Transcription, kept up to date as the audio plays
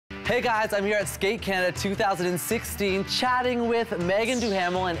Hey guys, I'm here at Skate Canada 2016 chatting with Meagan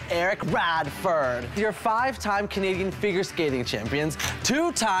Duhamel and Eric Radford. You're 5-time Canadian figure skating champions,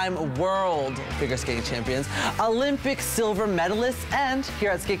 2-time world figure skating champions, Olympic silver medalists, and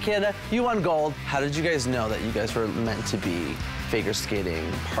here at Skate Canada, you won gold. How did you guys know that you guys were meant to be figure skating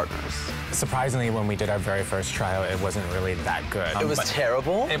partners? Surprisingly, when we did our very first tryout, it wasn't really that good. It was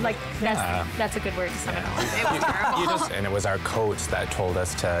terrible? That's a good word to sum it all up. It was terrible. And it was our coach that told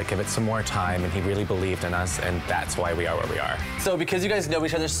us to give it some more time, and he really believed in us, and that's why we are where we are. So because you guys know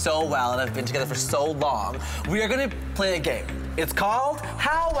each other so well and have been together for so long, we are gonna play a game. It's called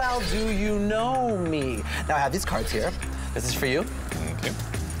How Well Do You Know Me? Now I have these cards here. This is for you. Thank you.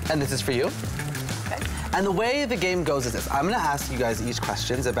 And this is for you. Okay. And the way the game goes is this. I'm gonna ask you guys each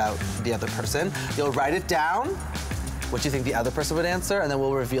questions about the other person. You'll write it down, what you think the other person would answer, and then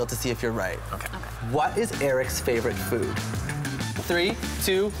we'll reveal to see if you're right. Okay. What is Eric's favorite food? 3,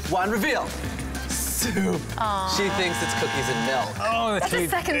 2, 1, reveal. Soup. Aww. She thinks it's cookies and milk. Oh, that's a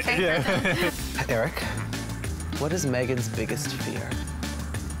second favorite. Yeah. Eric, what is Megan's biggest fear?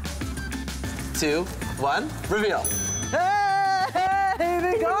 2, 1, reveal. Hey,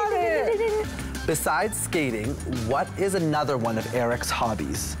 they got it! Besides skating, what is another one of Eric's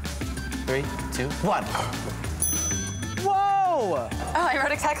hobbies? 3, 2, 1. Whoa! Oh, I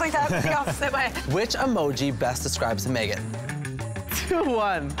wrote exactly that, the opposite way. Which emoji best describes Megan? 2,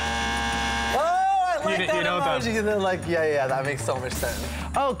 1. Oh, I like that emoji. And they're like, yeah, that makes so much sense.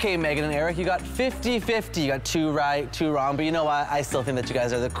 Okay, Megan and Eric, you got 50-50. You got 2 right, 2 wrong, but you know what? I still think that you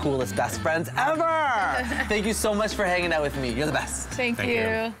guys are the coolest best friends ever. Thank you so much for hanging out with me. You're the best. Thank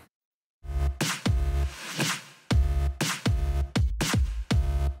you.